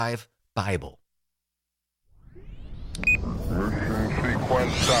Bible. Mission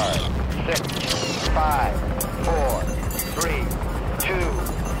sequence time. 6, 5, 4, 3, 2,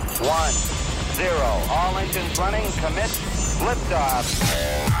 1, 0. All engines running. Commit. Liftoff.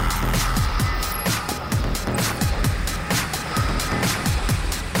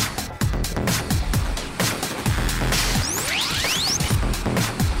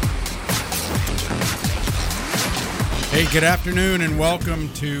 Hey, good afternoon and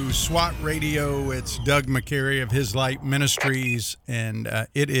welcome to SWAT Radio. It's Doug McCary of His Light Ministries, and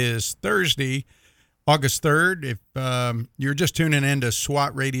it is Thursday, August 3rd. If you're just tuning in to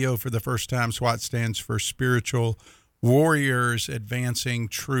SWAT Radio for the first time, SWAT stands for Spiritual Warriors Advancing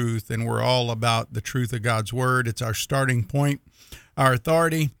Truth, and we're all about the truth of God's Word. It's our starting point, our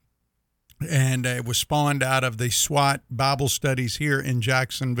authority, and it was spawned out of the SWAT Bible studies here in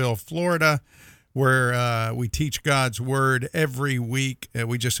Jacksonville, Florida, where we teach God's Word every week.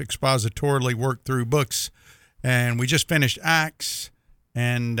 We just expositorily work through books, and we just finished Acts,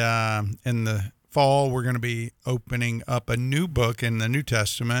 and in the fall we're going to be opening up a new book in the New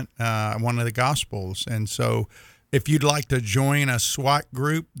Testament, one of the Gospels. And so if you'd like to join a SWAT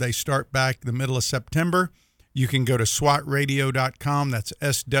group, they start back the middle of September. You can go to swatradio.com. That's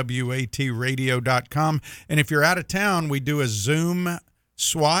SWAT radio.com. And if you're out of town, we do a Zoom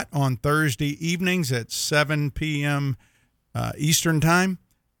SWAT on Thursday evenings at 7 p.m. Eastern Time,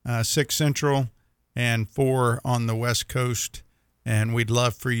 6 Central, and 4 on the West Coast. And we'd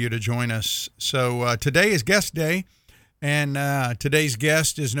love for you to join us. So today is guest day, and today's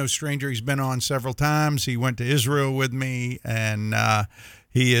guest is no stranger. He's been on several times. He went to Israel with me, and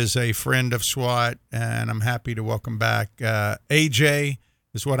he is a friend of SWAT, and I'm happy to welcome back AJ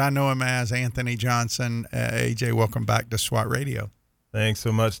is what I know him as, Anthony Johnson. AJ, welcome back to SWAT Radio. Thanks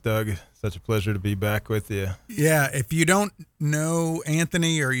so much, Doug. Such a pleasure to be back with you. Yeah, if you don't know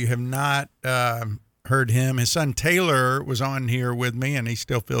Anthony or you have not heard him, his son Taylor was on here with me, and he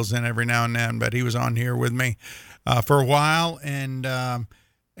still fills in every now and then, but he was on here with me for a while. And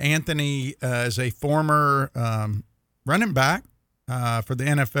Anthony is a former running back for the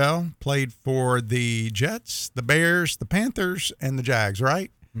NFL, played for the Jets, the Bears, the Panthers, and the Jags,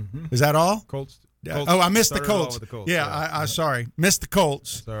 right? Mm-hmm. Is that all? Colts. I missed the Colts. Colts. Yeah, I sorry, missed the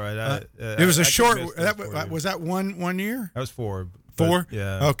Colts. That's all right. It was a short. Was that one year? That was 4. Four?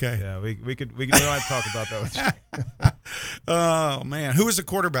 Yeah. Okay. Yeah, we don't have to talk about that with you. Oh man, who was the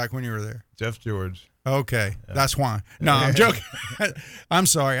quarterback when you were there? Jeff George. Okay, yeah. That's why. No, I'm joking. I'm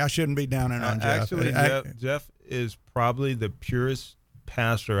sorry. I shouldn't be downing on Jeff. Actually, Jeff is probably the purest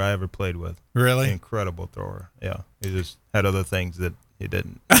passer I ever played with. Really? Incredible thrower. Yeah, he just had other things that he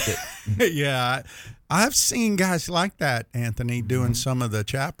didn't. Yeah, I've seen guys like that, Anthony, doing some of the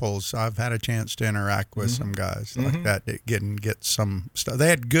chapels. I've had a chance to interact with some guys like that get some stuff. They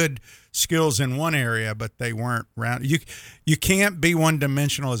had good skills in one area, but they weren't round. You can't be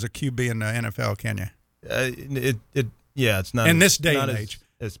one-dimensional as a QB in the NFL, can you? It's not in this day and age.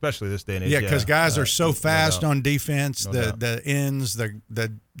 Especially this day and age. Yeah, because guys are so fast on defense. No doubt. The ends, the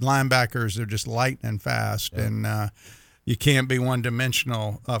linebackers are just lightning fast, and you can't be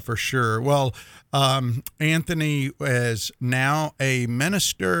one-dimensional for sure. Well, Anthony is now a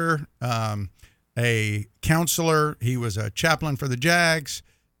minister, a counselor. He was a chaplain for the Jags,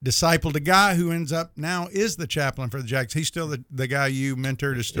 discipled a guy who ends up now is the chaplain for the Jags. He's still the guy you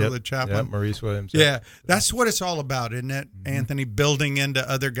mentored is still the chaplain. Yeah, Maurice Williams. Yeah, that's what it's all about, isn't it, Anthony? Building into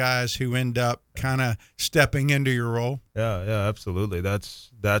other guys who end up kind of stepping into your role. Yeah, absolutely. That's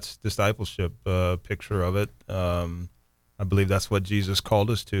discipleship picture of it. I believe that's what Jesus called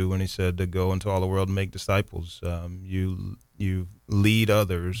us to when he said to go into all the world and make disciples. You lead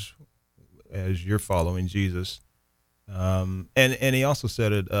others as you're following Jesus. And he also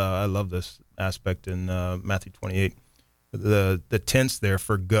said it, I love this aspect in Matthew 28. The tense there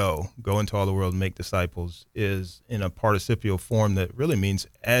for go into all the world and make disciples is in a participial form that really means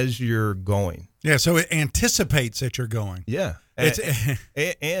as you're going. Yeah, so it anticipates that you're going. Yeah.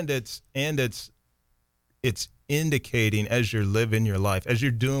 It's indicating as you're living your life, as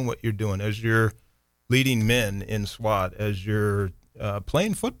you're doing what you're doing, as you're leading men in SWAT, as you're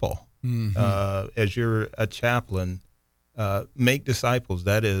playing football, as you're a chaplain, make disciples.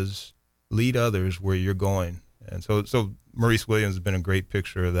 That is, lead others where you're going. And so Maurice Williams has been a great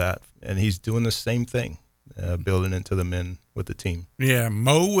picture of that, and he's doing the same thing, building into the men with the team. Yeah,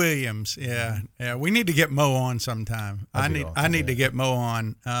 Mo Williams. Yeah. We need to get Mo on sometime. I need to get Mo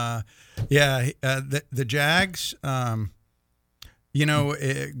on. The Jags. Going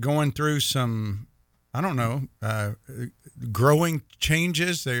through some, I don't know, growing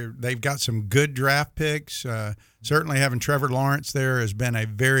changes. They've got some good draft picks. Certainly having Trevor Lawrence there has been a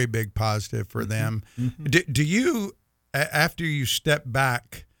very big positive for them. Mm-hmm. Do you, after you step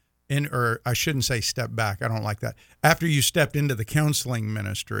back or I shouldn't say step back, I don't like that. After you stepped into the counseling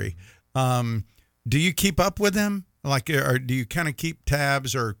ministry, do you keep up with them? Like, or do you kind of keep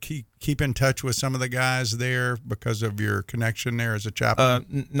tabs or keep in touch with some of the guys there because of your connection there as a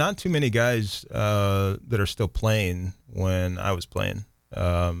chaplain? Not too many guys that are still playing when I was playing.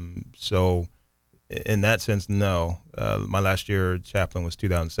 So in that sense, no. My last year chaplain was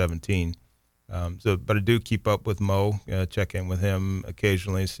 2017. But I do keep up with Mo, check in with him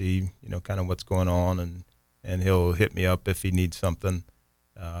occasionally, see, kind of what's going on, and he'll hit me up if he needs something.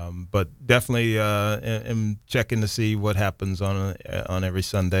 But definitely am checking to see what happens on every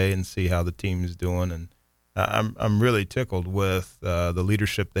Sunday and see how the team is doing. And I'm really tickled with the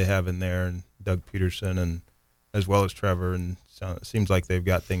leadership they have in there, and Doug Peterson, and as well as Trevor. And so it seems like they've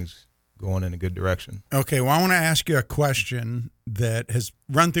got things going in a good direction. Okay, well, I want to ask you a question that has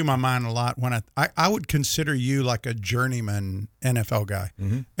run through my mind a lot. When I would consider you like a journeyman NFL guy,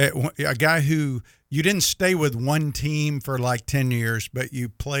 a guy who you didn't stay with one team for like 10 years, but you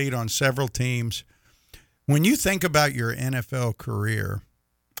played on several teams. When you think about your NFL career,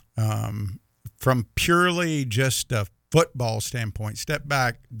 from purely just a football standpoint, step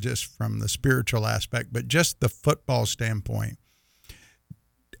back just from the spiritual aspect, but just the football standpoint,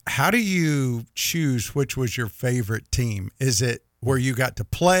 how do you choose which was your favorite team? Is it where you got to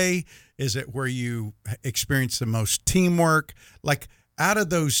play? Is it where you experienced the most teamwork? Like, out of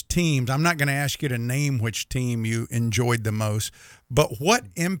those teams, I'm not going to ask you to name which team you enjoyed the most, but what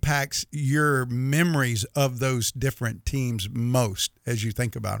impacts your memories of those different teams most as you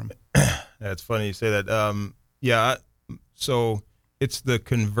think about them? That's funny you say that. So it's the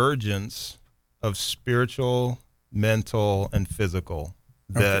convergence of spiritual, mental, and physical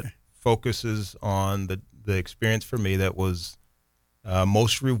that focuses on the experience for me that was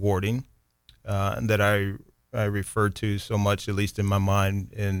most rewarding, and that I referred to so much, at least in my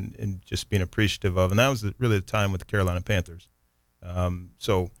mind, and just being appreciative of. And that was really the time with the Carolina Panthers.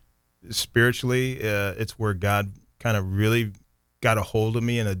 So spiritually, it's where God kind of really got a hold of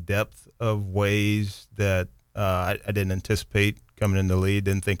me in a depth of ways that I didn't anticipate coming in the league,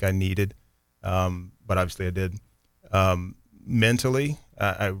 didn't think I needed, but obviously I did. Mentally,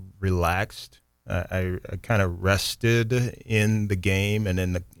 I relaxed. I kind of rested in the game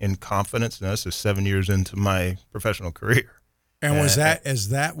and in confidence. And this is 7 years into my professional career. And was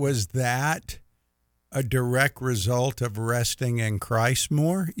that a direct result of resting in Christ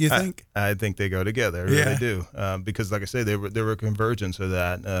more, you think? I think they go together. I really do. Because like I say, there were a convergence of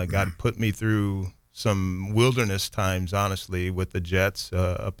that. God put me through some wilderness times, honestly, with the Jets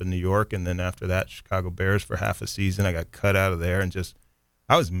up in New York. And then after that, Chicago Bears for half a season. I got cut out of there and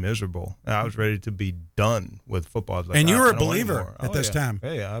I was miserable. I was ready to be done with football. I was like, and you were a believer at this time.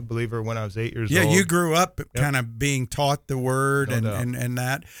 Yeah, I was a believer when I was 8 years Yeah, old. you grew up kind of being taught the word and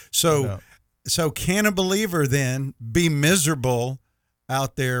that. So can a believer then be miserable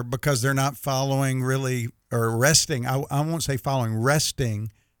out there because they're not following really or resting? I won't say following,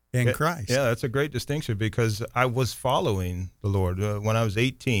 resting in Christ. Yeah, that's a great distinction because I was following the Lord. When I was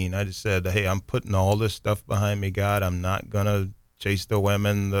 18, I just said, hey, I'm putting all this stuff behind me, God. I'm not going to chase the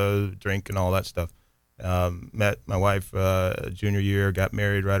women, the drink, and all that stuff. Met my wife junior year, got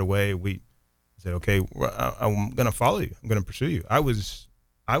married right away. We said, okay, I'm going to follow you. I'm going to pursue you. I was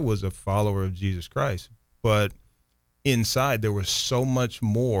a follower of Jesus Christ, but inside there was so much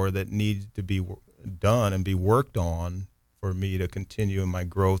more that needed to be done and be worked on for me to continue in my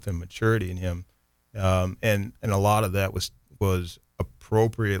growth and maturity in Him. And a lot of that was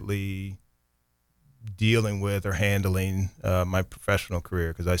appropriately dealing with or handling my professional career,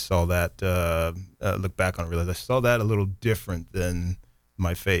 because I saw that look back on it, realize I saw that a little different than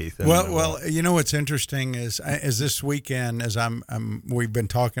my faith. And well, you know what's interesting is this weekend, as we've been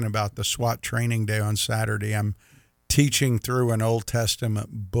talking about the SWAT training day on Saturday, I'm teaching through an Old Testament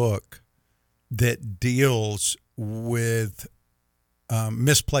book that deals with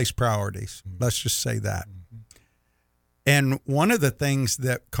misplaced priorities. Mm-hmm. Let's just say that. Mm-hmm. And one of the things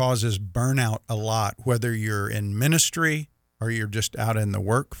that causes burnout a lot, whether you're in ministry or you're just out in the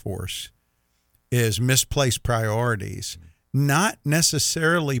workforce, is misplaced priorities. Mm-hmm. Not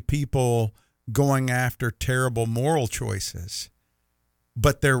necessarily people going after terrible moral choices,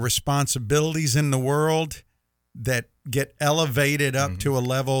 but their responsibilities in the world that get elevated up to a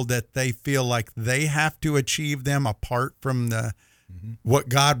level that they feel like they have to achieve them apart from what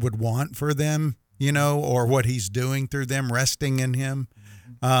God would want for them, or what He's doing through them, resting in Him.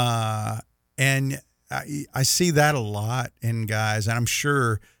 And I see that a lot in guys, and I'm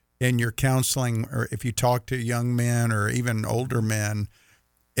sure in your counseling, or if you talk to young men or even older men,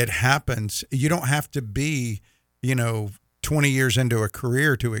 it happens. You don't have to be, 20 years into a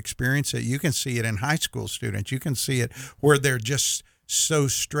career to experience it. You can see it in high school students. You can see it where they're just so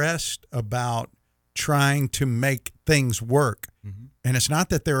stressed about trying to make things work. Mm-hmm. And it's not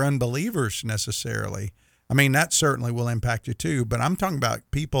that they're unbelievers necessarily. I mean, that certainly will impact you too, but I'm talking about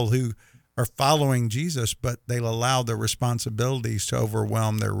people who are following Jesus, but they'll allow their responsibilities to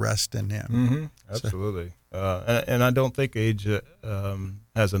overwhelm their rest in him. Mm-hmm. Absolutely. And I don't think age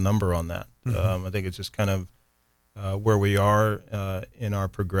has a number on that. Mm-hmm. I think it's just kind of where we are in our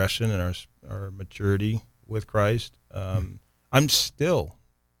progression and our maturity with Christ. I'm still,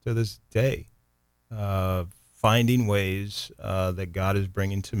 to this day, finding ways that God is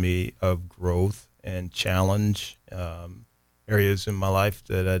bringing to me of growth and challenge, areas in my life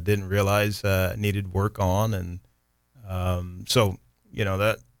that I didn't realize needed work on. And so,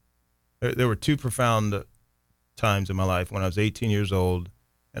 that there were two profound times in my life when I was 18 years old,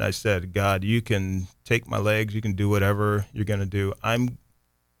 and I said, God, you can take my legs, you can do whatever you're going to do.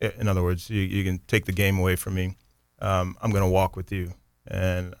 In other words, you can take the game away from me. I'm going to walk with you,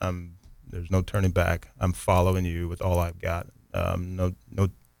 and there's no turning back. I'm following you with all I've got.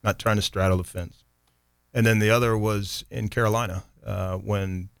 Not trying to straddle the fence. And then the other was in Carolina,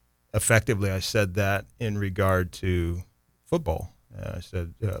 when effectively I said that in regard to football. I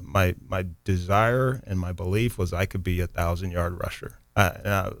said my desire and my belief was I could be a 1,000-yard rusher.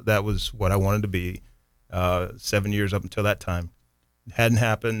 That was what I wanted to be 7 years up until that time. It hadn't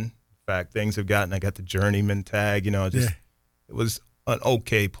happened. In fact, things have gotten. I got the journeyman tag. It was an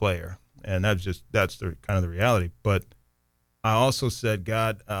okay player, and that's the kind of the reality. But I also said,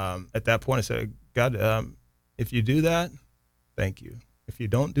 God, at that point, I said, God, if you do that, thank you. If you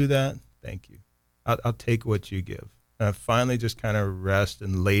don't do that, thank you. I'll take what you give. And I finally just kind of rest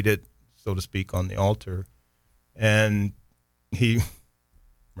and laid it, so to speak, on the altar. And he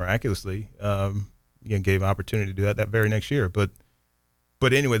miraculously gave opportunity to do that very next year. But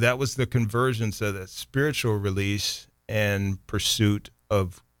anyway, that was the conversion, so that spiritual release and pursuit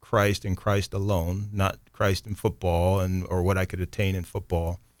of Christ and Christ alone, not Christ in football or what I could attain in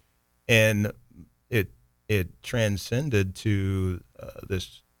football. And it transcended to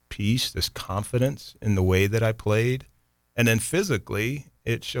this peace, this confidence in the way that I played. And then physically,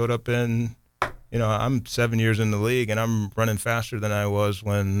 it showed up in, I'm 7 years in the league, and I'm running faster than I was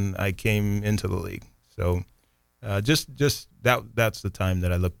when I came into the league. So just that's the time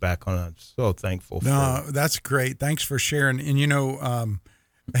that I look back on. I'm so thankful for. No, that's great. Thanks for sharing. And,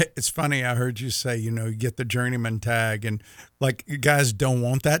 it's funny, I heard you say, you get the journeyman tag, and like, you guys don't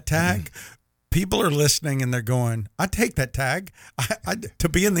want that tag. Mm-hmm. People are listening and they're going, I take that tag to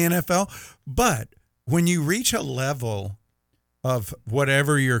be in the NFL. But when you reach a level of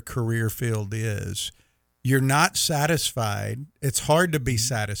whatever your career field is, you're not satisfied. It's hard to be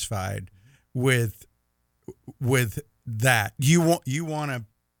satisfied with that. You want to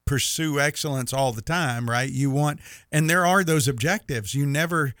pursue excellence all the time, right? And there are those objectives.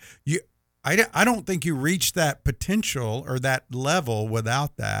 I don't think you reach that potential or that level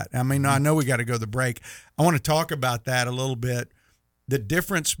without that. I mean, I know we got to go to the break. I want to talk about that a little bit. The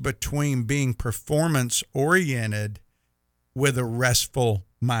difference between being performance oriented with a restful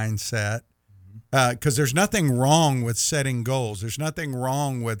mindset, because there's nothing wrong with setting goals. There's nothing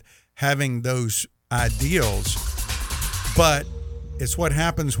wrong with having those ideals, but it's what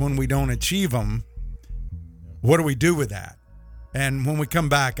happens when we don't achieve them. What do we do with that? And when we come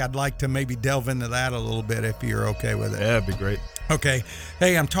back, I'd like to maybe delve into that a little bit if you're okay with it. Yeah, that'd be great. Okay.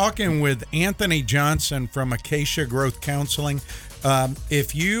 Hey, I'm talking with Anthony Johnson from Acacia Growth Counseling.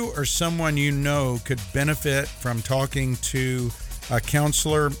 If you or someone could benefit from talking to a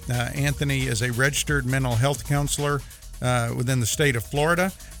counselor, Anthony is a registered mental health counselor within the state of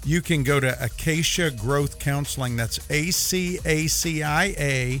Florida. You can go to Acacia Growth Counseling. That's ACACIA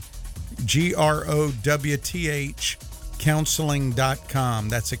GROWTH counseling.com.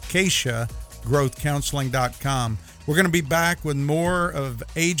 That's acaciagrowthcounseling.com. We're going to be back with more of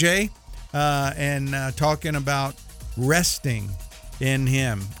AJ and talking about resting in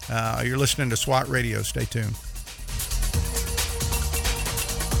him. You're listening to SWAT Radio. Stay tuned.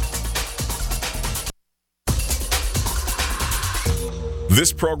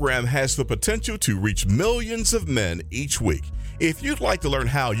 This program has the potential to reach millions of men each week. If you'd like to learn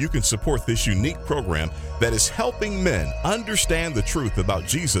how you can support this unique program that is helping men understand the truth about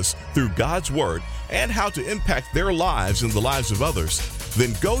Jesus through God's Word and how to impact their lives and the lives of others,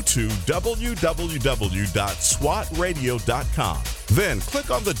 then go to www.swatradio.com. Then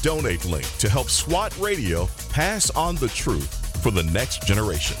click on the donate link to help SWAT Radio pass on the truth for the next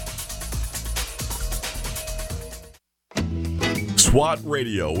generation. SWAT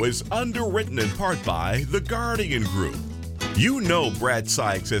Radio is underwritten in part by The Guardian Group. You know Brad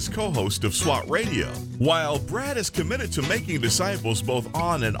Sykes as co-host of SWAT Radio. While Brad is committed to making disciples both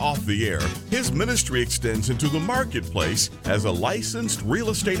on and off the air, his ministry extends into the marketplace as a licensed real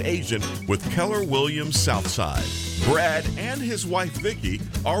estate agent with Keller Williams Southside. Brad and his wife Vicki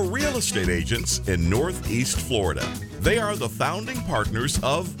are real estate agents in Northeast Florida. They are the founding partners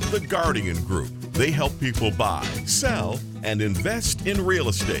of The Guardian Group. They help people buy, sell, and invest in real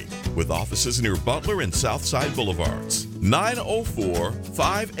estate with offices near Butler and Southside Boulevards.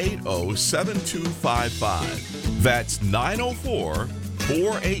 904-580-7255. That's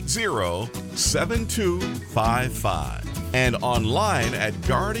 904-480-7255. And online at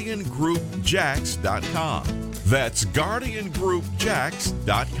GuardianGroupJax.com. That's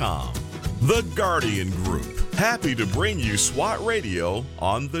GuardianGroupJax.com. The Guardian Group. Happy to bring you SWAT Radio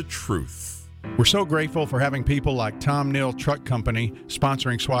on the truth. We're so grateful for having people like Tom Neal Truck Company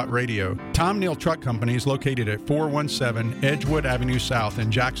sponsoring SWAT Radio. Tom Neal Truck Company is located at 417 Edgewood Avenue South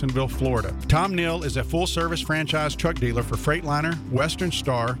in Jacksonville, Florida. Tom Neal is a full-service franchise truck dealer for Freightliner, Western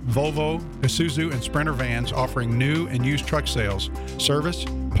Star, Volvo, Isuzu, and Sprinter vans, offering new and used truck sales, service,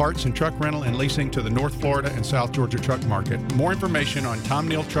 parts, and truck rental and leasing to the North Florida and South Georgia truck market. More information on Tom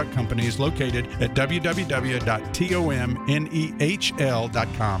Neal Truck Company is located at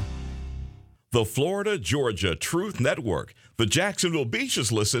www.tomnehl.com. The Florida Georgia Truth Network. The Jacksonville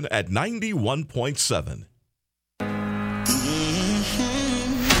Beaches listen at 91.7. I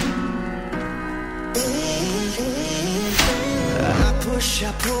push,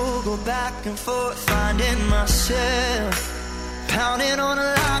 I pull, go back and forth, finding myself pounding on a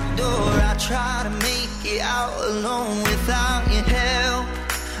locked door. I try to make it out alone without your help,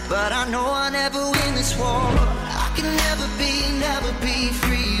 but I know I'll never win this war. I can never be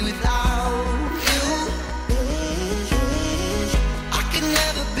free without you. I can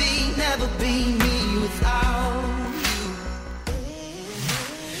never be me without you.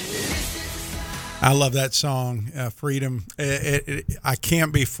 I love that song, Freedom. I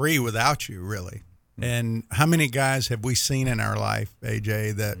can't be free without you, really. And how many guys have we seen in our life,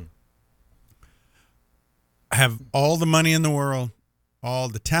 AJ, that have all the money in the world, all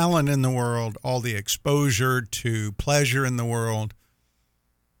the talent in the world, all the exposure to pleasure in the world,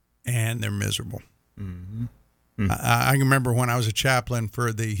 and they're miserable? Mm-hmm. I remember when I was a chaplain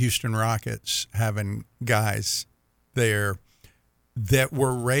for the Houston Rockets, having guys there that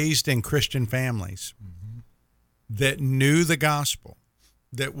were raised in Christian families, that knew the gospel,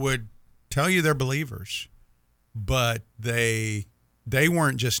 that would tell you they're believers, but they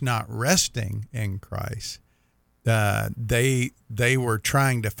weren't just not resting in Christ. They were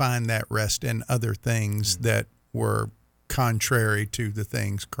trying to find that rest in other things that were contrary to the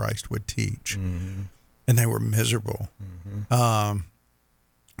things Christ would teach. And they were miserable. And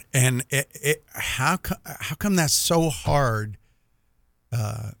how come that's so hard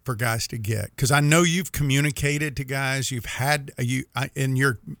for guys to get? Because I know you've communicated to guys. You've had in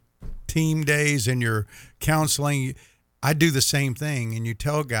your team days and your counseling. I do the same thing, and you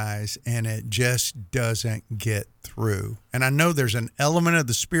tell guys, and it just doesn't get through. And I know there's an element of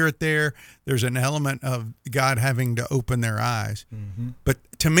the Spirit there. There's an element of God having to open their eyes. But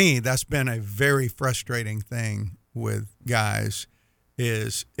to me, that's been a very frustrating thing with guys.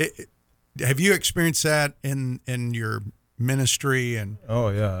 Have you experienced that in your ministry? And oh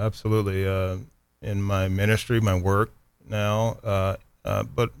yeah, absolutely. In my ministry, my work now,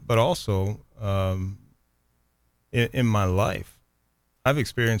 but also. In my life, I've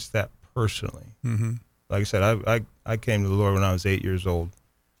experienced that personally. Like I said, I came to the Lord when I was 8 years old.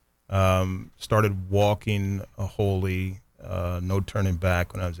 Started walking holy, no turning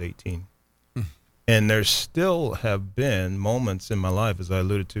back when I was 18. And there still have been moments in my life, as I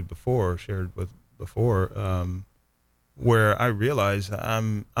alluded to before, shared with before, where I realize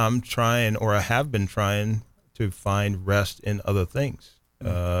I'm trying, or I have been trying, to find rest in other things.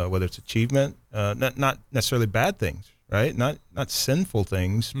 Whether it's achievement, not necessarily bad things, right? Not sinful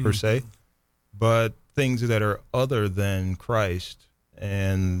things per se, but things that are other than Christ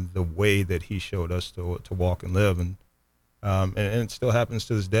and the way that He showed us to walk and live. And it still happens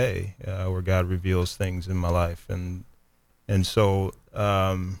to this day, where God reveals things in my life. And so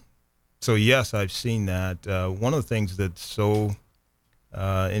So yes, I've seen that. One of the things that's so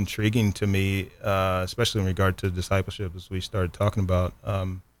intriguing to me, especially in regard to discipleship, as we started talking about,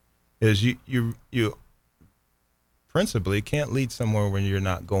 is you principally can't lead somewhere when you're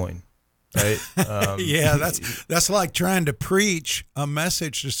not going, right? Yeah, that's like trying to preach a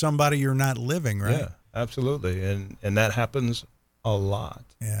message to somebody you're not living, right? Yeah, absolutely, and that happens a lot.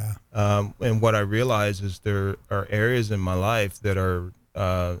 Yeah. And what I realize is there are areas in my life that are,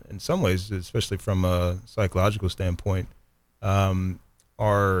 in some ways, especially from a psychological standpoint,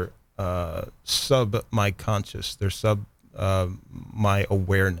 are sub my conscious. They're sub my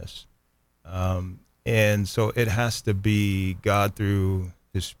awareness. And so it has to be God through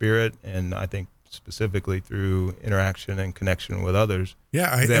His Spirit, and I think specifically through interaction and connection with others.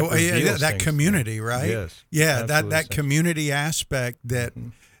 Yeah, that community, right? Yes. Yeah, that community aspect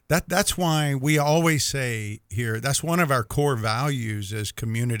that's why we always say here, that's one of our core values is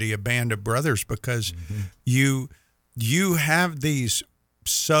community, a band of brothers, because you have these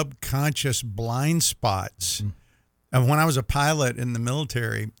subconscious blind spots. And when I was a pilot in the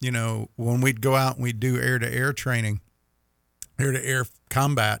military, when we'd go out and we'd do air-to-air training, air-to-air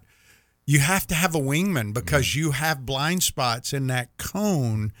combat, you have to have a wingman because you have blind spots in that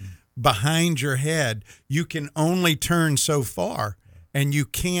cone behind your head. You can only turn so far, and you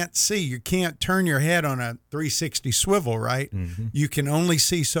can't see. You can't turn your head on a 360 swivel, right? You can only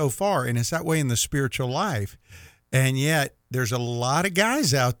see so far, and it's that way in the spiritual life. And yet there's a lot of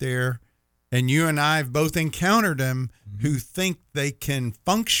guys out there, and you and I have both encountered them, who think they can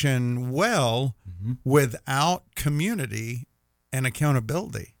function well without community and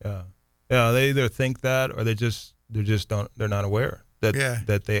accountability. Yeah, they either think that, or they're not aware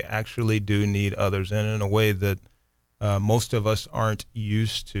that they actually do need others, and in a way that most of us aren't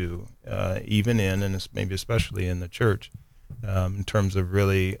used to, even and maybe especially in the church, in terms of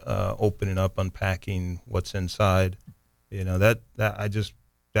really opening up, unpacking what's inside.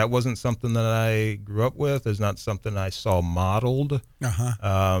 That wasn't something that I grew up with. It's not something I saw modeled,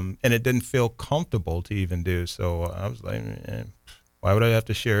 and it didn't feel comfortable to even do. So I was like, why would I have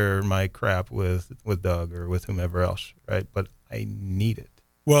to share my crap with Doug or with whomever else, right? But I need it.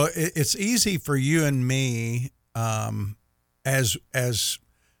 Well, it's easy for you and me, as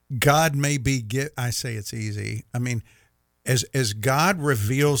God may be. I say it's easy. I mean, as God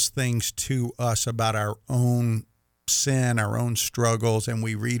reveals things to us about our own sin, our own struggles, and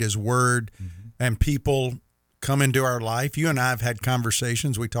we read His Word, and people come into our life. You and I have had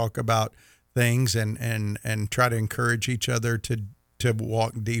conversations. We talk about things and try to encourage each other to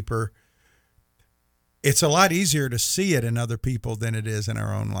walk deeper. It's a lot easier to see it in other people than it is in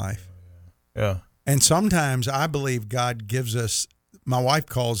our own life. Yeah. And sometimes I believe God gives us, my wife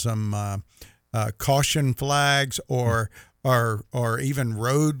calls them caution flags or even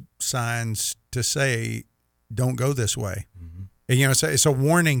road signs to say, don't go this way. And, it's a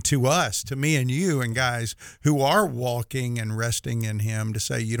warning to us, to me and you and guys who are walking and resting in Him, to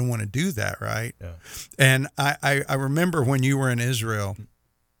say, you don't want to do that, right? Yeah. And I remember when you were in Israel,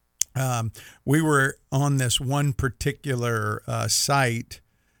 we were on this one particular site,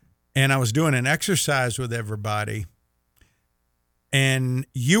 and I was doing an exercise with everybody, and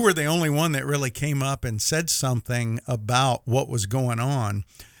you were the only one that really came up and said something about what was going on.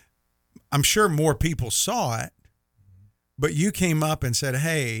 I'm sure more people saw it, but you came up and said,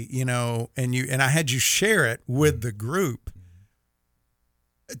 hey, and I had you share it with the group.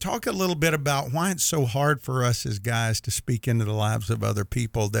 Talk a little bit about why it's so hard for us as guys to speak into the lives of other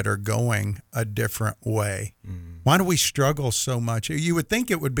people that are going a different way. Why do we struggle so much? You would think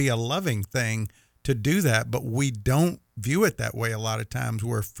it would be a loving thing to do that, but we don't view it that way a lot of times.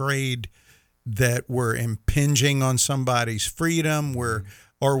 We're afraid that we're impinging on somebody's freedom, we're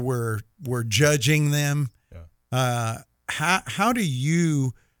judging them. How do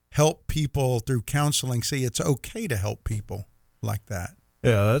you help people through counseling see it's okay to help people like that?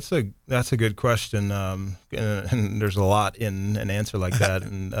 Yeah, that's a good question, and there's a lot in an answer like that,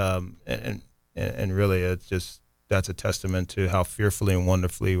 and really that's a testament to how fearfully and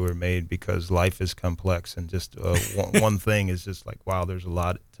wonderfully we're made, because life is complex, and just one thing is just like, wow, there's a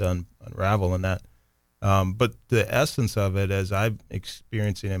lot to unravel in that. But the essence of it, as I'm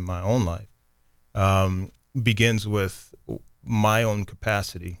experiencing in my own life, begins with my own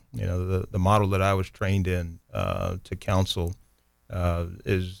capacity. The model that I was trained in to counsel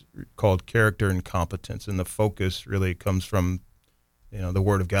is called character and competence, and the focus really comes from the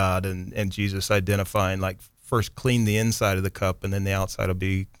Word of God and Jesus identifying, like, first clean the inside of the cup and then the outside will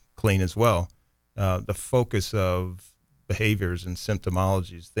be clean as well. The focus of behaviors and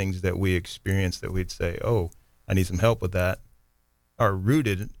symptomologies, things that we experience that we'd say, oh, I need some help with that, are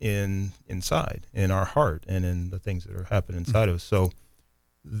rooted inside, in our heart, and in the things that are happening inside of us. So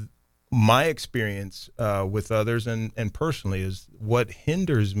my experience with others and personally is what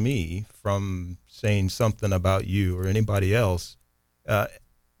hinders me from saying something about you or anybody else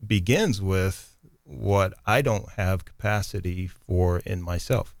begins with what I don't have capacity for in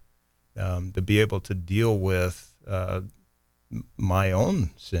myself, to be able to deal with my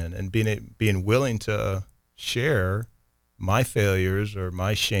own sin and being willing to share my failures or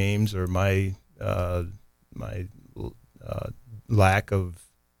my shames or my lack of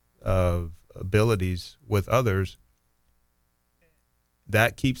abilities with others.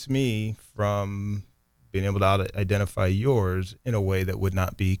 That keeps me from being able to identify yours in a way that would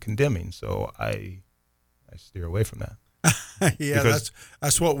not be condemning. So I steer away from that. Yeah,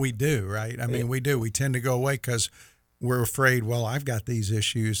 that's what we do, right? I mean, we tend to go away because we're afraid, well, I've got these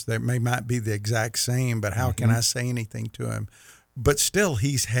issues that may not be the exact same, but how can I say anything to him? But still,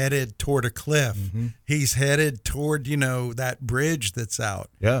 he's headed toward a cliff. He's headed toward, that bridge that's out.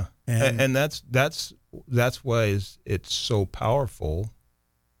 Yeah. And that's why it's so powerful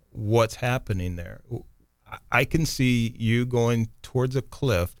what's happening there. I can see you going towards a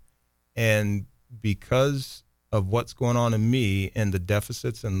cliff, and because of what's going on in me and the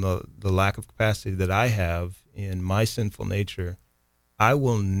deficits and the lack of capacity that I have in my sinful nature, I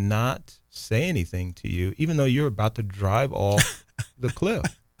will not say anything to you, even though you're about to drive off the cliff,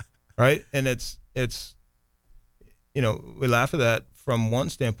 right? And it's we laugh at that from one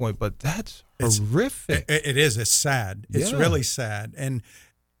standpoint, but that's horrific. It is. It's sad. It's really sad. And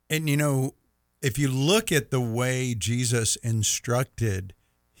if you look at the way Jesus instructed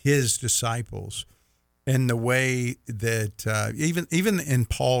his disciples, and the way that even in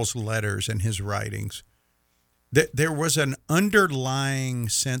Paul's letters and his writings, that there was an underlying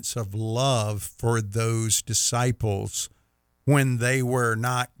sense of love for those disciples when they were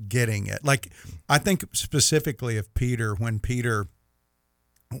not getting it. Like, I think specifically of Peter, when Peter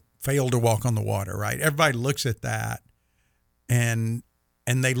failed to walk on the water, right? Everybody looks at that and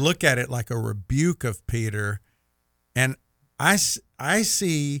they look at it like a rebuke of Peter. And I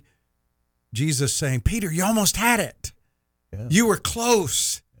see Jesus saying, Peter, you almost had it. Yeah. You were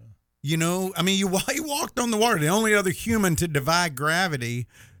close. Yeah. I mean, you walked on the water, the only other human to defy gravity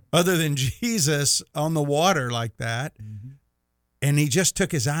other than Jesus on the water like that. And he just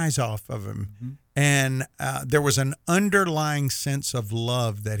took his eyes off of him. And there was an underlying sense of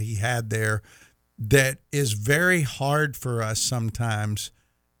love that he had there that is very hard for us sometimes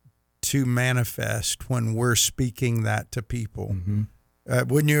to manifest when we're speaking that to people.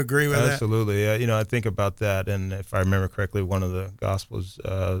 Wouldn't you agree with that? Absolutely. I think about that, and if I remember correctly, one of the Gospels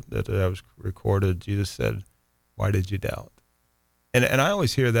that was recorded, Jesus said, "Why did you doubt?" And I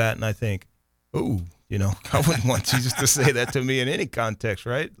always hear that, and I think, "Oh, I wouldn't want Jesus to say that to me in any context,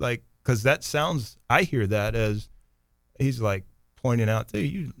 right?" Like, because that sounds, I hear that as he's like pointing out, "Hey,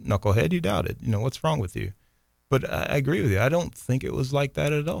 you knucklehead, you doubted. What's wrong with you?" But I agree with you. I don't think it was like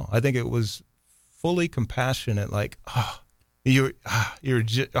that at all. I think it was fully compassionate, like, you're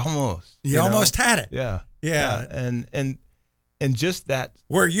just almost. You almost had it. Yeah. And just that.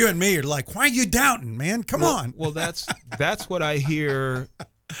 Where you and me are like, why are you doubting, man? Come on. Well, that's what I hear.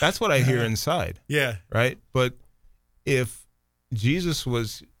 That's what I hear inside. Yeah. Right. But if Jesus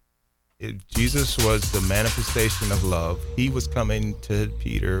was the manifestation of love, he was coming to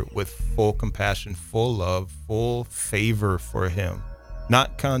Peter with full compassion, full love, full favor for him,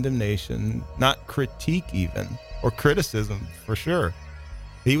 not condemnation, not critique even, or criticism for sure.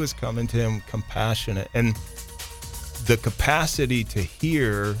 He was coming to him compassionate. And the capacity to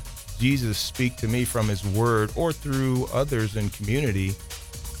hear Jesus speak to me from his word or through others in community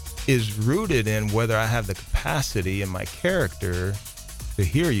is rooted in whether I have the capacity in my character to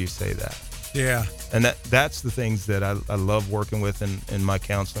hear you say that. Yeah. And that's the things that I love working with in my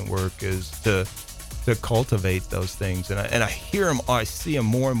counseling work, is to cultivate those things. And I hear them, I see them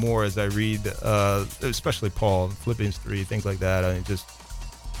more and more as I read, especially Paul, Philippians 3, things like that. I mean, just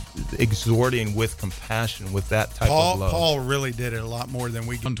exhorting with compassion, with that type of love. Paul really did it a lot more than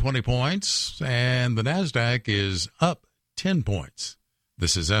we did. 20 points, and the NASDAQ is up 10 points.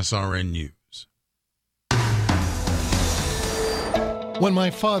 This is SRN News. When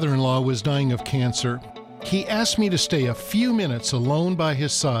my father-in-law was dying of cancer, he asked me to stay a few minutes alone by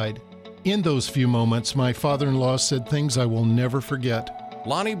his side. In those few moments, my father-in-law said things I will never forget.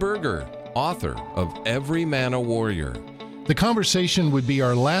 Lonnie Berger, author of Every Man a Warrior. The conversation would be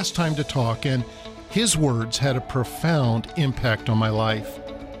our last time to talk, and his words had a profound impact on my life.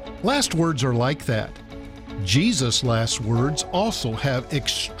 Last words are like that. Jesus' last words also have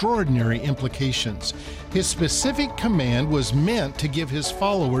extraordinary implications. His specific command was meant to give his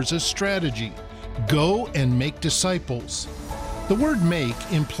followers a strategy: go and make disciples. The word make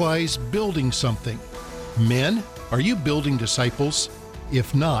implies building something. Men, are you building disciples?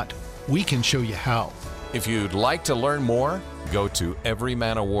 If not, we can show you how. If you'd like to learn more, go to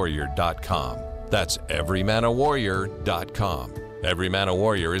everymanawarrior.com. That's everymanawarrior.com. Every Man a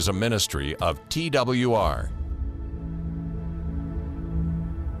Warrior is a ministry of TWR.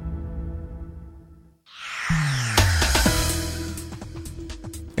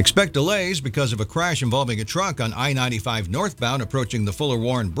 Expect delays because of a crash involving a truck on I-95 northbound approaching the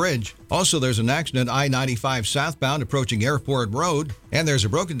Fuller-Warren Bridge. Also, there's an accident I-95 southbound approaching Airport Road. And there's a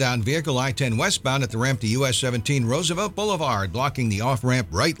broken-down vehicle I-10 westbound at the ramp to US 17 Roosevelt Boulevard, blocking the off-ramp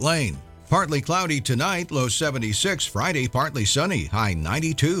right lane. Partly cloudy tonight, low 76. Friday, partly sunny, high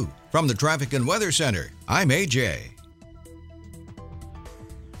 92. From the Traffic and Weather Center, I'm AJ.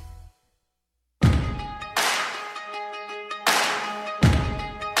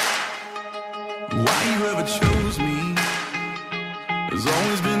 Why you ever chose me has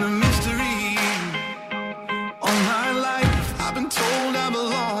always been a mystery. All my life I've been told I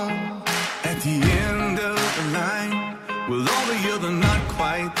belong at the end of the line, with all the other not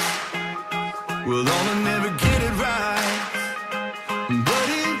quite, with all the never get it right. But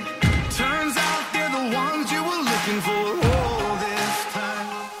it turns out they're the ones you were looking for all this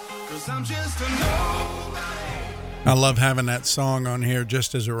time, 'cause I'm just a nobody. I love having that song on here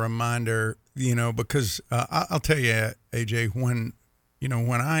just as a reminder, because I'll tell you, AJ, when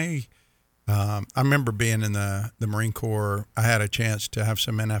I remember being in the Marine Corps, I had a chance to have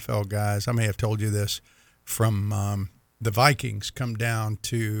some NFL guys. I may have told you this, from the Vikings come down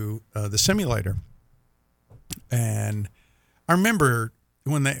to the simulator. And I remember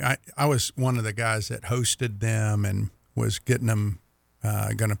when I was one of the guys that hosted them and was getting them,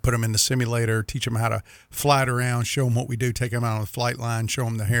 going to put them in the simulator, teach them how to fly it around, show them what we do, take them out on the flight line, show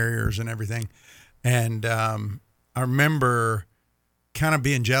them the Harriers and everything. And I remember kind of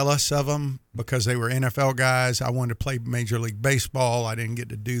being jealous of them because they were NFL guys. I wanted to play Major League Baseball. I didn't get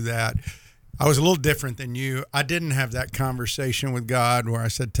to do that. I was a little different than you. I didn't have that conversation with God where I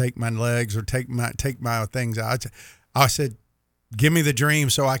said, take my legs or take my things out. I said, give me the dream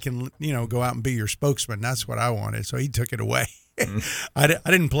so I can, go out and be your spokesman. That's what I wanted. So he took it away. I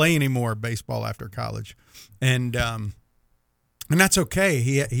didn't play any more baseball after college, and that's okay.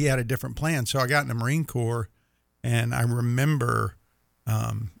 He had a different plan. So I got in the Marine Corps, and I remember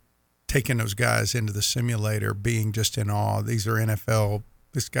taking those guys into the simulator, being just in awe. These are NFL.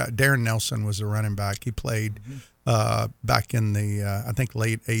 This guy Darren Nelson was the running back. He played back in the I think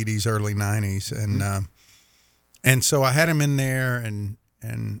late '80s, early '90s, and so I had him in there, and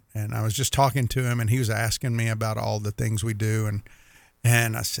I was just talking to him, and he was asking me about all the things we do,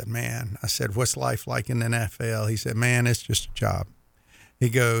 and I said, man, what's life like in the NFL? He said, man, it's just a job. He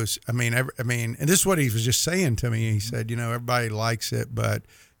goes, I mean, and this is what he was just saying to me. He said, everybody likes it, but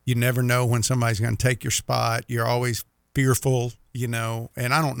you never know when somebody's going to take your spot. You're always fearful,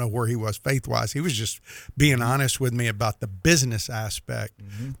 and I don't know where he was faith-wise. He was just being honest with me about the business aspect.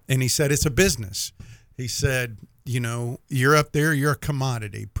 And he said, it's a business. He said, you're up there, you're a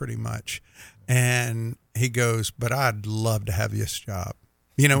commodity pretty much. And he goes, but I'd love to have this job.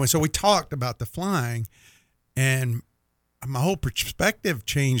 And so we talked about the flying, and my whole perspective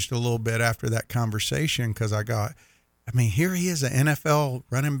changed a little bit after that conversation, because here he is, an NFL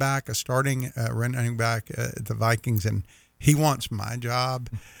running back, a starting running back at the Vikings, and he wants my job.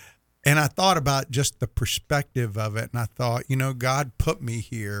 And I thought about just the perspective of it, and I thought, God put me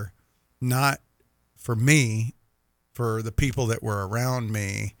here not for me, for the people that were around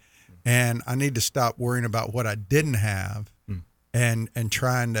me, and I need to stop worrying about what I didn't have and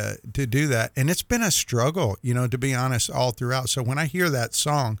trying to do that. And it's been a struggle, to be honest, all throughout. So when I hear that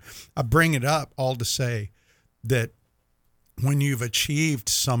song, I bring it up all to say that when you've achieved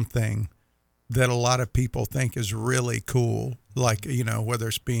something that a lot of people think is really cool, like, whether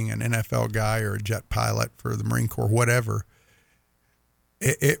it's being an NFL guy or a jet pilot for the Marine Corps, whatever,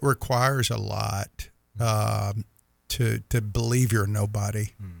 it requires a lot to believe you're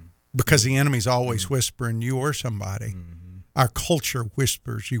nobody, because the enemy's always whispering you are somebody. Our culture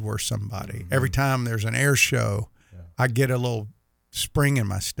whispers you are somebody. Every time there's an air show, I get a little spring in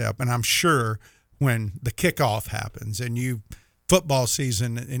my step, and I'm sure when the kickoff happens and football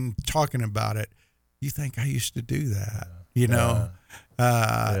season and talking about it, you think I used to do that,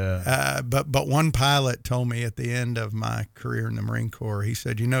 But one pilot told me at the end of my career in the Marine Corps, he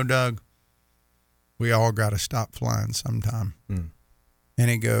said, Doug, we all got to stop flying sometime. And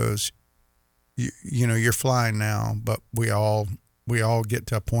he goes, you're flying now, but we all get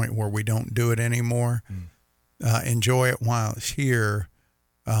to a point where we don't do it anymore. Enjoy it while it's here.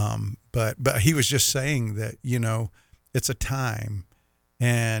 But he was just saying that, it's a time,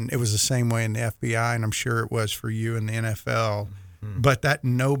 and it was the same way in the FBI, and I'm sure it was for you in the NFL. But that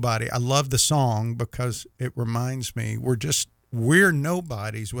nobody, I love the song because it reminds me we're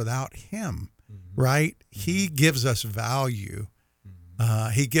nobodies without him, right? He gives us value.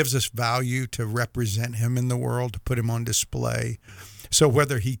 He gives us value to represent him in the world, to put him on display. So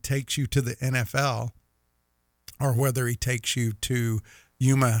whether he takes you to the NFL or whether he takes you to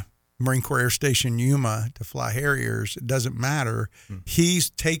Yuma, Marine Corps Air Station Yuma, to fly Harriers, it doesn't matter. He's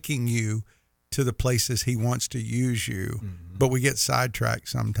taking you to the places he wants to use you. But we get sidetracked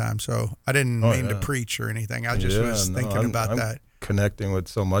sometimes. So I didn't mean to preach or anything. I just was thinking about that. Connecting with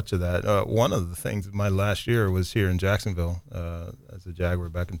so much of that. One of the things, my last year was here in Jacksonville as a Jaguar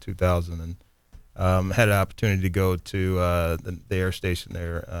back in 2000, and had an opportunity to go to the air station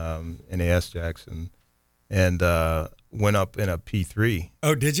there, NAS Jackson, and went up in a P3.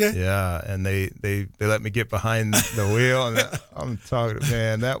 Oh, did you? Yeah, and they let me get behind the wheel, and I'm talking,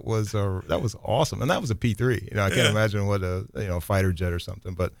 man, that was awesome, and that was a P3. I can't imagine what a fighter jet or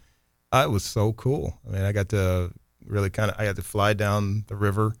something, but it was so cool. I mean, I got to really I had to fly down the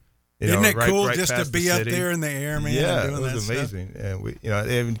river. Isn't it cool just to be up there in the air, man? Yeah, and doing it was amazing. Stuff? And we,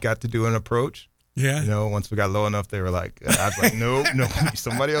 they even got to do an approach. Yeah. Once we got low enough, they were like, I was like, no,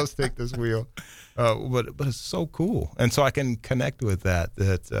 somebody else take this wheel. But it's so cool. And so I can connect with that,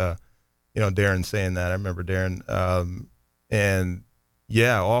 Darren saying that. I remember Darren. And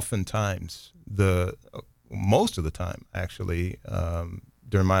yeah, oftentimes most of the time, actually,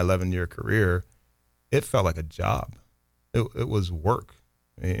 during my 11-year career, it felt like a job. It was work.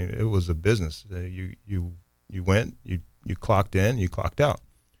 I mean, it was a business. You went, you clocked in, you clocked out.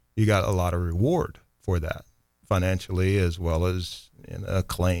 You got a lot of reward for that, financially as well as in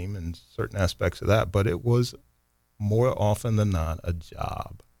acclaim and certain aspects of that. But it was more often than not a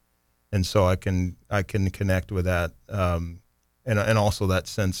job, and so I can connect with that, and also that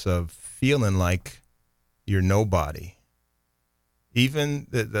sense of feeling like you're nobody. Even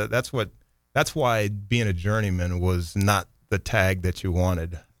that's why being a journeyman was not the tag that you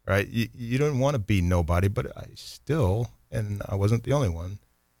wanted, right? You don't want to be nobody, but I still, and I wasn't the only one,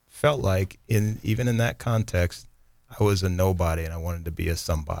 felt like even in that context, I was a nobody and I wanted to be a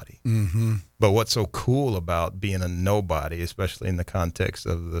somebody. Mm-hmm. But what's so cool about being a nobody, especially in the context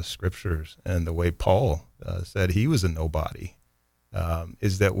of the scriptures and the way Paul said he was a nobody,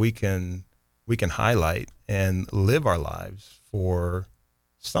 is that we can highlight and live our lives for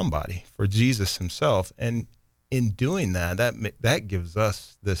somebody, for Jesus himself. And in doing that gives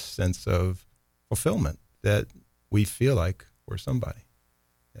us this sense of fulfillment, that we feel like we're somebody.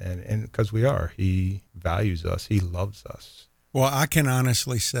 And because we are, he values us, he loves us. Well, I can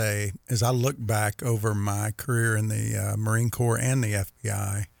honestly say, as I look back over my career in the Marine Corps and the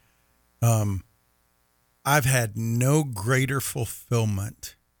FBI, I've had no greater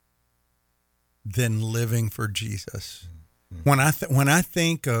fulfillment than living for Jesus. Mm-hmm. When I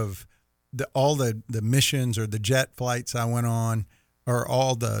think of all the missions or the jet flights I went on, or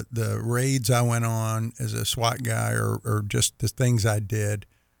all the raids I went on as a SWAT guy, or just the things I did,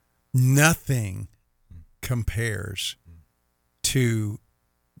 nothing compares to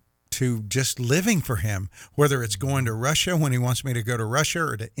just living for him, whether it's going to Russia when he wants me to go to Russia,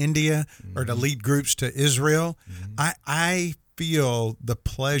 or to India, or to lead groups to Israel. I feel the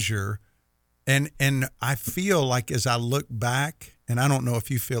pleasure, and I feel like, as I look back, and I don't know if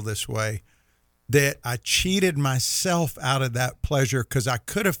you feel this way, that I cheated myself out of that pleasure, because I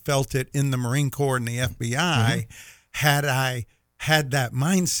could have felt it in the Marine Corps and the FBI had I had that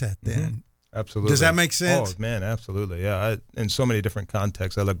mindset then. Absolutely. Does that make sense? Oh, man, absolutely. Yeah. In so many different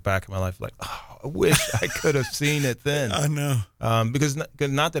contexts, I look back at my life like, oh, I wish I could have seen it then. I know. Because not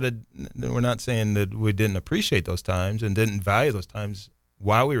that we're not saying that we didn't appreciate those times and didn't value those times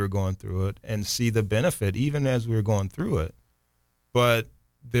while we were going through it, and see the benefit even as we were going through it. But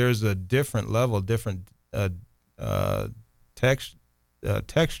there's a different level, different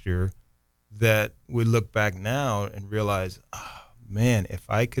texture that we look back now and realize, oh, man, if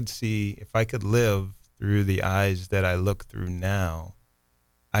I could live through the eyes that I look through now,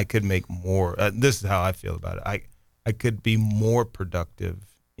 I could make more. This is how I feel about it. I could be more productive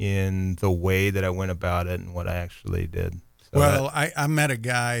in the way that I went about it and what I actually did. So well, I met a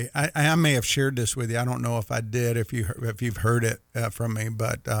guy. I may have shared this with you. I don't know if I did, if you've heard it from me,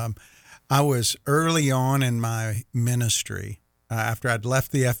 but I was early on in my ministry. After I'd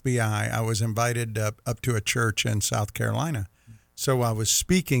left the FBI, I was invited up to a church in South Carolina So I was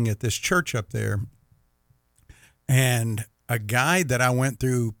speaking at this church up there, and a guy that I went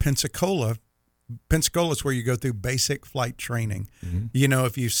through Pensacola is where you go through basic flight training. Mm-hmm. You know,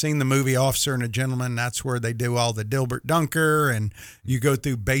 if you've seen the movie Officer and a Gentleman, that's where they do all the Dilbert Dunker, and you go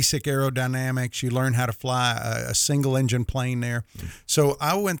through basic aerodynamics. You learn how to fly a single engine plane there. Mm-hmm. So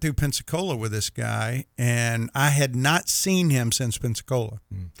I went through Pensacola with this guy, and I had not seen him since Pensacola.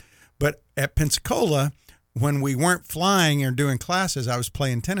 Mm-hmm. But at Pensacola, when we weren't flying or doing classes, I was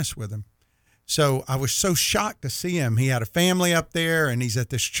playing tennis with him. So I was so shocked to see him. He had a family up there, and he's at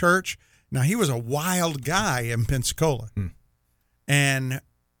this church. Now, he was a wild guy in Pensacola. And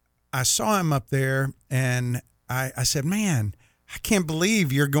I saw him up there, and I said, man, I can't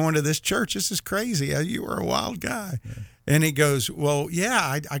believe you're going to this church. This is crazy. You were a wild guy. Yeah. And he goes, well,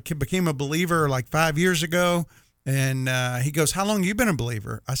 yeah, I became a believer like 5 years ago. And he goes, how long have you been a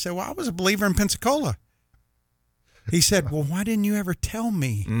believer? I said, well, I was a believer in Pensacola. He said, well, why didn't you ever tell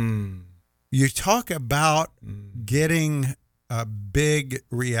me? You talk about getting a big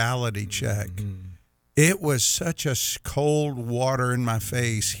reality check. It was such a cold water in my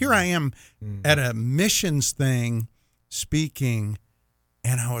face. Here I am at a missions thing speaking,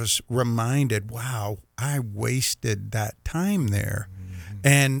 and I was reminded, wow, I wasted that time there.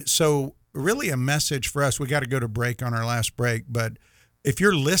 And so really a message for us. We got to go to break on our last break, but if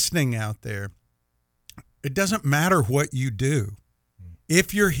you're listening out there, it doesn't matter what you do.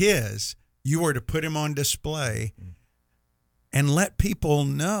 If you're his, you are to put him on display and let people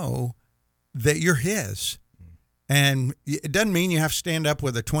know that you're his. And it doesn't mean you have to stand up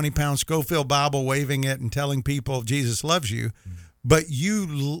with a 20-pound Schofield Bible, waving it and telling people Jesus loves you. But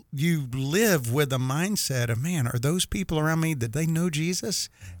you live with a mindset of, man, are those people around me, did they know Jesus?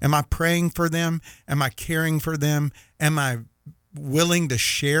 Am I praying for them? Am I caring for them? Am I willing to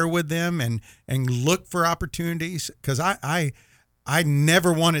share with them and look for opportunities? Because I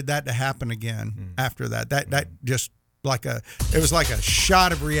never wanted that to happen again after that. That just it was like a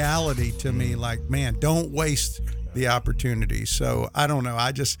shot of reality to me, like, man, don't waste the opportunity. So I don't know.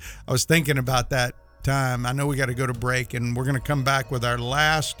 I was thinking about that time. I know we got to go to break, and we're going to come back with our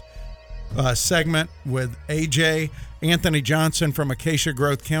last segment with AJ, Anthony Johnson from Acacia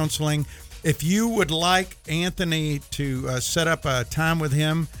Growth Counseling. If you would like Anthony to set up a time with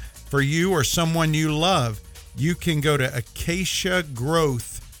him for you or someone you love, you can go to Acacia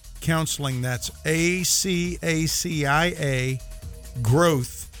Growth Counseling. That's ACACIA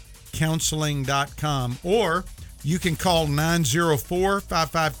growthcounseling.com, or you can call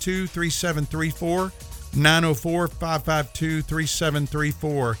 904-552-3734,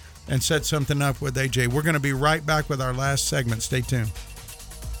 904-552-3734, and set something up with AJ. We're going to be right back with our last segment. Stay tuned.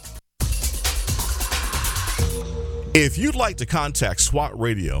 If you'd like to contact SWAT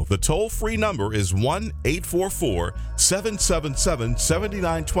Radio, the toll-free number is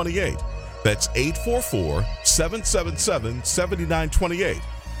 1-844-777-7928. That's 844-777-7928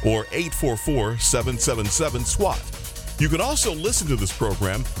 or 844-777-SWAT. You can also listen to this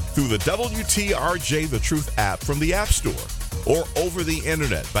program through the WTRJ The Truth app from the App Store or over the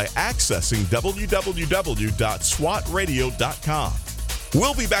internet by accessing www.swatradio.com.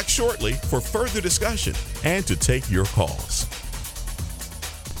 We'll be back shortly for further discussion and to take your calls.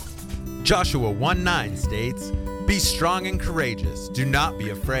 Joshua 1:9 states, "Be strong and courageous. Do not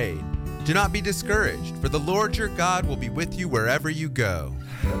be afraid. Do not be discouraged, for the Lord your God will be with you wherever you go."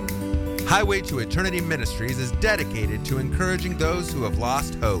 Highway to Eternity Ministries is dedicated to encouraging those who have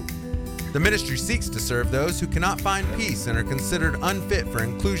lost hope. The ministry seeks to serve those who cannot find peace and are considered unfit for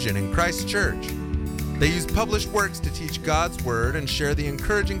inclusion in Christ's church. They use published works to teach God's Word and share the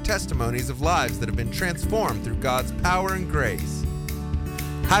encouraging testimonies of lives that have been transformed through God's power and grace.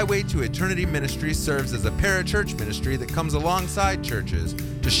 Highway to Eternity Ministries serves as a parachurch ministry that comes alongside churches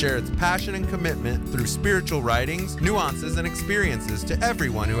to share its passion and commitment through spiritual writings, nuances, and experiences to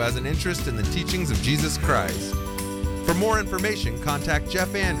everyone who has an interest in the teachings of Jesus Christ. For more information, contact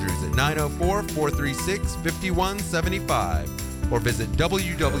Jeff Andrews at 904-436-5175. or visit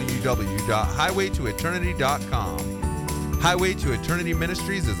www.highwaytoeternity.com. Highway to Eternity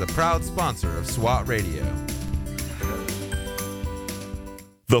Ministries is a proud sponsor of SWAT Radio.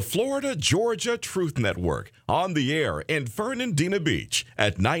 The Florida Georgia Truth Network, on the air in Fernandina Beach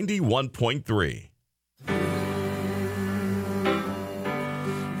at 91.3.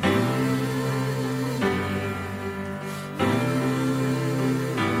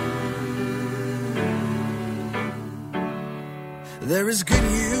 There is good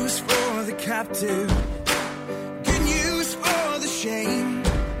news for the captive, good news for the shame.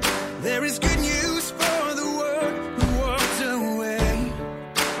 There is good news for the world who walked away.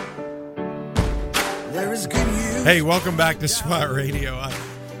 There is good news Hey, welcome back to SWAT Radio.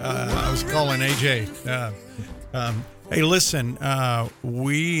 I was calling AJ. Hey, listen, I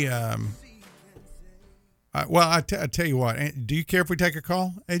tell you what. Do you care if we take a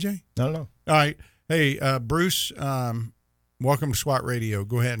call, AJ? No. All right. Hey, Bruce, welcome to SWAT Radio.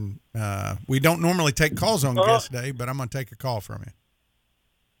 Go ahead and we don't normally take calls on guest day, but I'm going to take a call from you.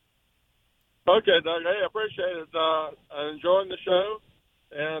 Okay, Doug. Hey, I appreciate it. I'm enjoying the show,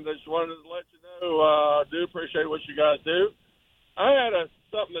 and I just wanted to let you know I do appreciate what you guys do. I had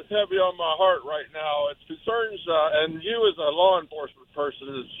something that's heavy on my heart right now. It concerns, and you as a law enforcement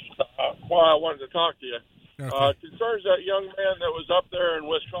person is why I wanted to talk to you. Okay. Concerns that young man that was up there in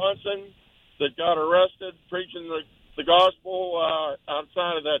Wisconsin that got arrested preaching the gospel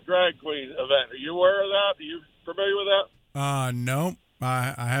outside of that drag queen event. Are you aware of that? Are you familiar with that? No,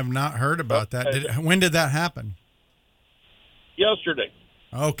 I have not heard about that. When did that happen? Yesterday.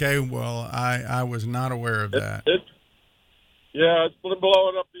 Okay, well, I was not aware of that. It's been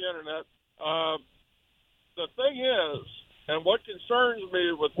blowing up the internet. The thing is, and what concerns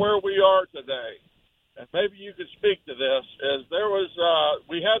me with where we are today, and maybe you could speak to this, is there was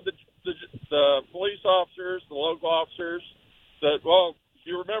we had the police officers, the local officers that, well,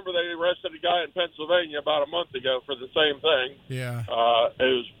 you remember they arrested a guy in Pennsylvania about a month ago for the same thing. Yeah.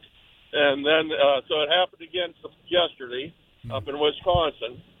 And then so it happened again yesterday up in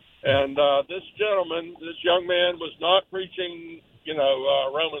Wisconsin. And this gentleman, this young man, was not preaching,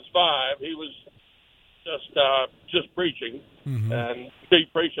 Romans 5. He was just preaching and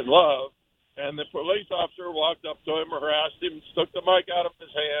preaching love. And the police officer walked up to him, harassed him, took the mic out of his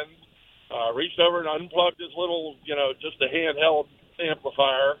hand, reached over and unplugged his little, just a handheld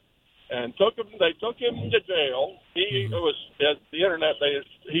amplifier, and they took him to jail. He was at the internet.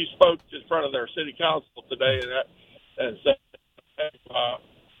 He spoke in front of their city council today and said,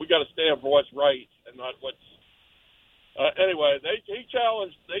 "We got to stand for what's right and not what's." Anyway, they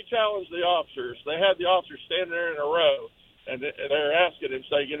challenged the officers. They had the officers standing there in a row, and they're asking him,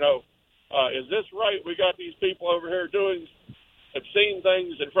 say, is this right? We got these people over here doing obscene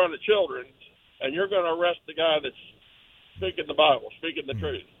things in front of children, and you're going to arrest the guy that's speaking the Bible, speaking the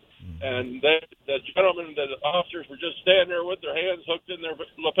truth. And the gentlemen, the officers were just standing there with their hands hooked in their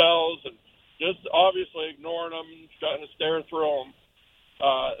lapels and just obviously ignoring them, trying to stare through them.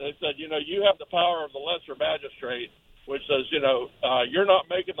 They said, you have the power of the lesser magistrate, which says, you're not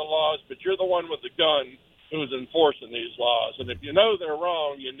making the laws, but you're the one with the gun who's enforcing these laws. And if you know they're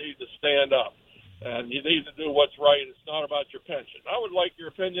wrong, you need to stand up. And you need to do what's right. It's not about your pension. I would like your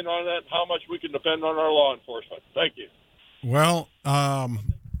opinion on that and how much we can depend on our law enforcement. Thank you. Well,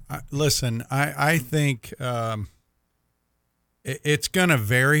 listen, I think it's going to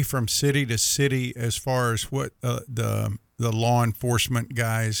vary from city to city as far as what the law enforcement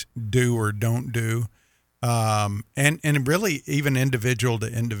guys do or don't do, and really even individual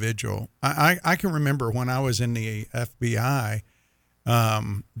to individual. I can remember when I was in the FBI,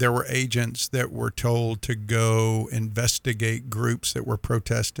 there were agents that were told to go investigate groups that were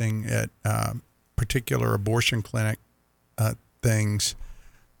protesting at particular abortion clinic things.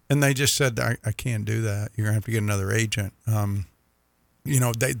 And they just said, I can't do that. You're going to have to get another agent.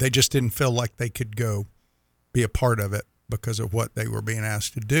 They just didn't feel like they could go be a part of it because of what they were being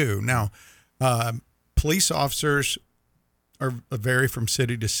asked to do. Now, police officers vary from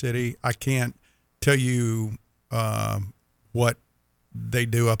city to city. I can't tell you what they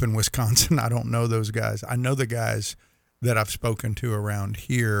do up in Wisconsin. I don't know those guys. I know the guys that I've spoken to around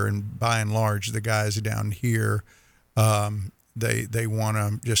here, and by and large, the guys down here, they want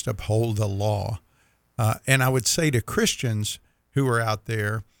to just uphold the law. And I would say to Christians who are out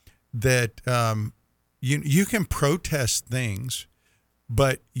there that you can protest things,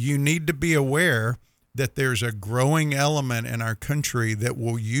 but you need to be aware that there's a growing element in our country that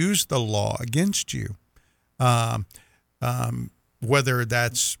will use the law against you, whether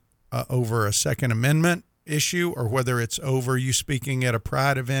that's over a Second Amendment issue or whether it's over you speaking at a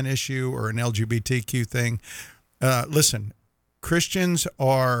pride event issue or an LGBTQ thing. Listen, Christians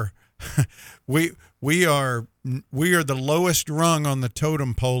are we are the lowest rung on the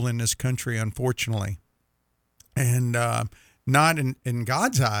totem pole in this country, unfortunately, and not in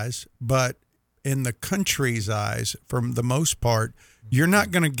God's eyes, but in the country's eyes. For the most part, you're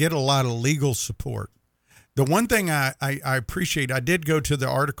not going to get a lot of legal support. The one thing I appreciate, I did go to the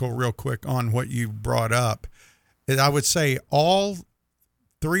article real quick on what you brought up, is I would say all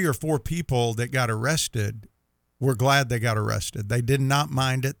 3 or 4 people that got arrested were glad they got arrested. They did not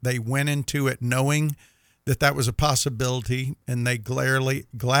mind it. They went into it knowing that was a possibility, and they gladly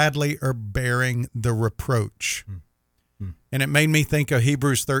are bearing the reproach. And it made me think of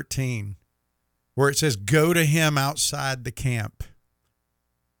Hebrews 13, where it says, go to him outside the camp.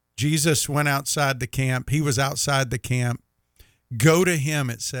 Jesus went outside the camp. He was outside the camp. Go to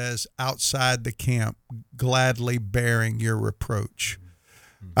him, it says, outside the camp, gladly bearing your reproach.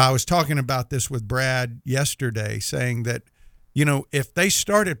 I was talking about this with Brad yesterday, saying that, if they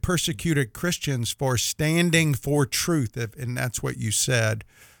started persecuted Christians for standing for truth, and that's what you said,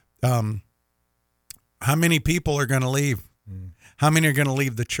 how many people are going to leave? How many are going to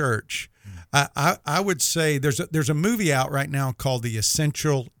leave the church? I would say there's a movie out right now called The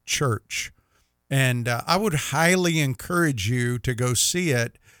Essential Church, and I would highly encourage you to go see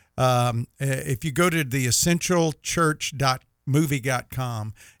it. If you go to the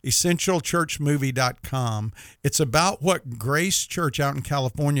essentialchurch.movie.com, essentialchurchmovie.com, it's about what Grace Church out in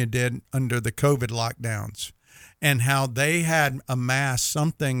California did under the COVID lockdowns, and how they had amassed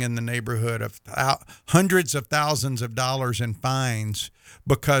something in the neighborhood of hundreds of thousands of dollars in fines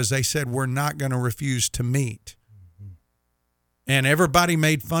because they said, we're not going to refuse to meet. And everybody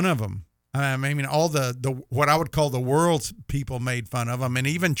made fun of them. I mean, all the what I would call the world's people made fun of them, and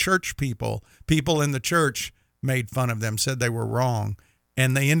even church people in the church made fun of them, said they were wrong.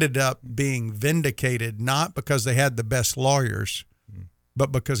 And they ended up being vindicated, not because they had the best lawyers,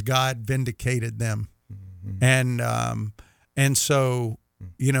 but because God vindicated them. And so,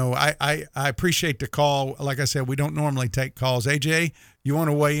 I appreciate the call. Like I said, we don't normally take calls. AJ, you want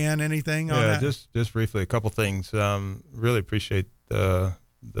to weigh in anything on that? just briefly, a couple things. Really appreciate the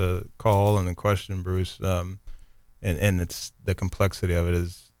call and the question, Bruce. And it's the complexity of it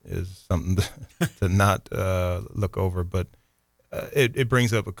is something to not look over. But it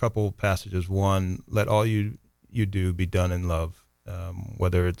brings up a couple passages. One, let all you do be done in love.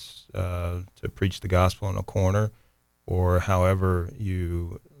 Whether it's to preach the gospel in a corner or however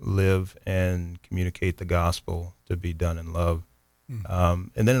you live and communicate the gospel, to be done in love.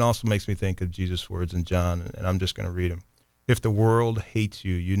 And then it also makes me think of Jesus' words in John, and I'm just going to read them. If the world hates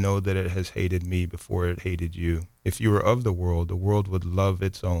you, you know that it has hated me before it hated you. If you were of the world would love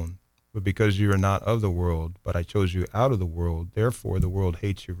its own. But because you are not of the world, but I chose you out of the world, therefore the world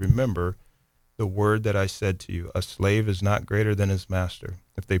hates you. Remember the word that I said to you, a slave is not greater than his master.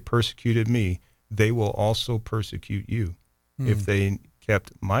 If they persecuted me, they will also persecute you. If they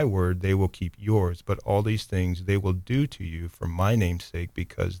kept my word, they will keep yours. But all these things they will do to you for my name's sake,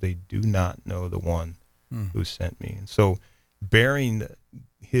 because they do not know the one who sent me. And so bearing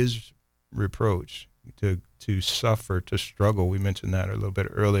his reproach, to suffer, to struggle, we mentioned that a little bit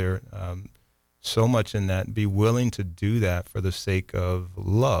earlier, so much in that, be willing to do that for the sake of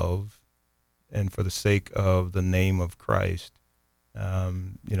love and for the sake of the name of Christ.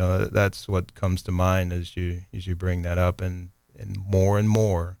 That's what comes to mind as you bring that up, and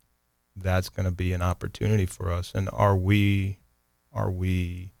more, that's going to be an opportunity for us. And are we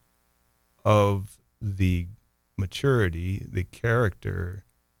of the maturity, the character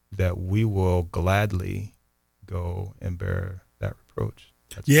that we will gladly go and bear that reproach?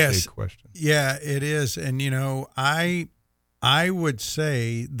 That's a big question. Yeah, it is. And I would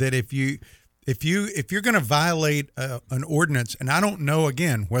say that if you're going to violate an ordinance, and I don't know,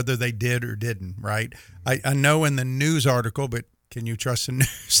 again, whether they did or didn't, right? I know in the news article, but can you trust the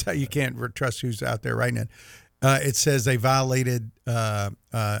news? You can't trust who's out there writing it. It says they violated a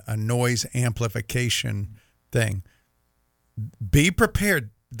noise amplification thing. Be prepared.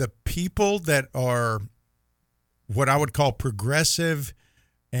 The people that are what I would call progressive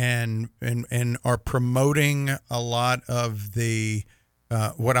and are promoting a lot of the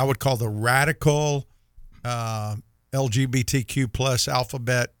what I would call the radical LGBTQ plus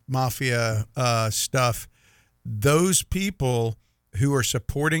alphabet mafia stuff, those people who are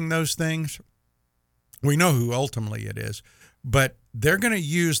supporting those things, we know who ultimately it is, but they're going to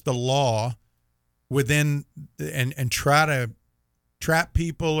use the law within and try to trap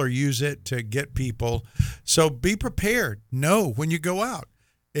people or use it to get people. So be prepared. Know when you go out.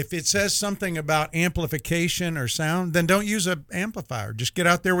 If it says something about amplification or sound, then don't use an amplifier. Just get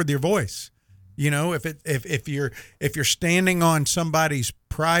out there with your voice. If you're standing on somebody's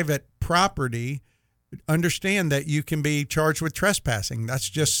private property, understand that you can be charged with trespassing. That's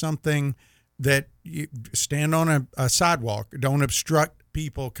just something that you stand on a sidewalk. Don't obstruct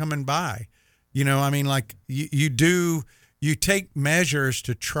people coming by. You take measures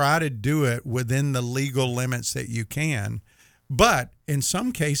to try to do it within the legal limits that you can. But in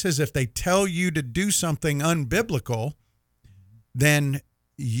some cases, if they tell you to do something unbiblical, then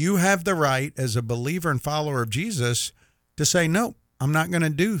you have the right as a believer and follower of Jesus to say, no, I'm not going to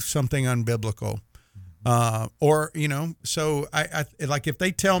do something unbiblical. So I like if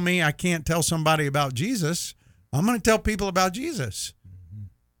they tell me I can't tell somebody about Jesus, I'm going to tell people about Jesus.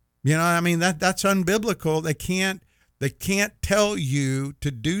 You know, I mean, that's unbiblical. They can't tell you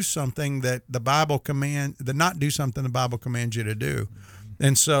to do something that the Bible not do something the Bible commands you to do.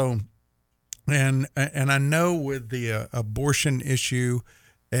 And so, and I know with the abortion issue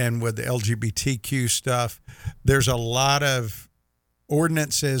and with the LGBTQ stuff, there's a lot of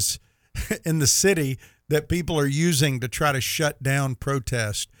ordinances in the city that people are using to try to shut down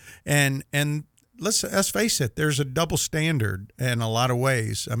protest. And let's face it, there's a double standard in a lot of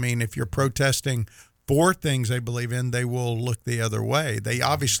ways. I mean, if you're protesting for things they believe in, they will look the other way. They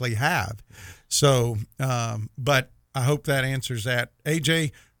obviously have. So, but I hope that answers that.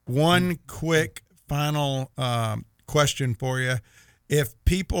 AJ, one quick final question for you. If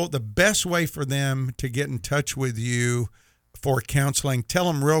people, the best way for them to get in touch with you for counseling, tell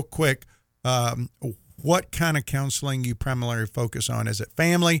them real quick what kind of counseling you primarily focus on. Is it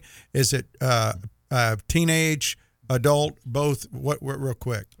family? Is it teenage, adult, both? What real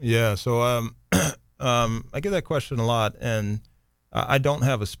quick? Yeah, so I get that question a lot, and I don't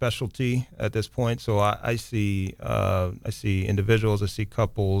have a specialty at this point. So I see individuals, I see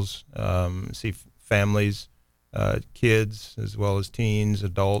couples, see families, kids, as well as teens,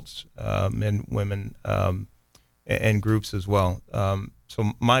 adults, men, women, and groups as well.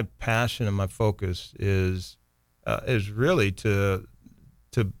 So my passion and my focus is really to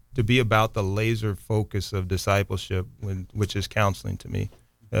be about the laser focus of discipleship, which is counseling to me.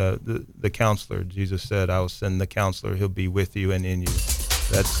 The counselor, Jesus said, "I will send the counselor; he'll be with you and in you."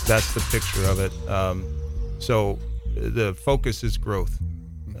 That's the picture of it. So the focus is growth.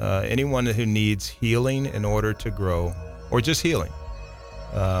 Anyone who needs healing in order to grow, or just healing.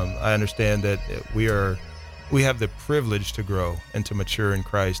 I understand that we have the privilege to grow and to mature in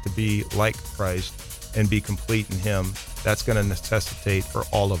Christ, to be like Christ and be complete in Him. That's going to necessitate for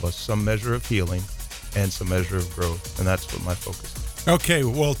all of us some measure of healing and some measure of growth, and that's what my focus is. Okay,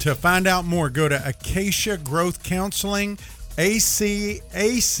 well, to find out more, go to Acacia Growth Counseling,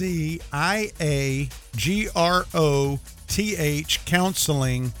 ACACIAGROTH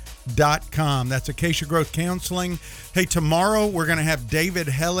counseling.com. That's Acacia Growth Counseling. Hey, tomorrow we're going to have David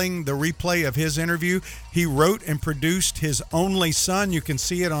Helling, the replay of his interview. He wrote and produced His Only Son. You can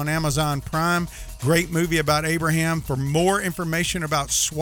see it on Amazon Prime. Great movie about Abraham. For more information about SWAT,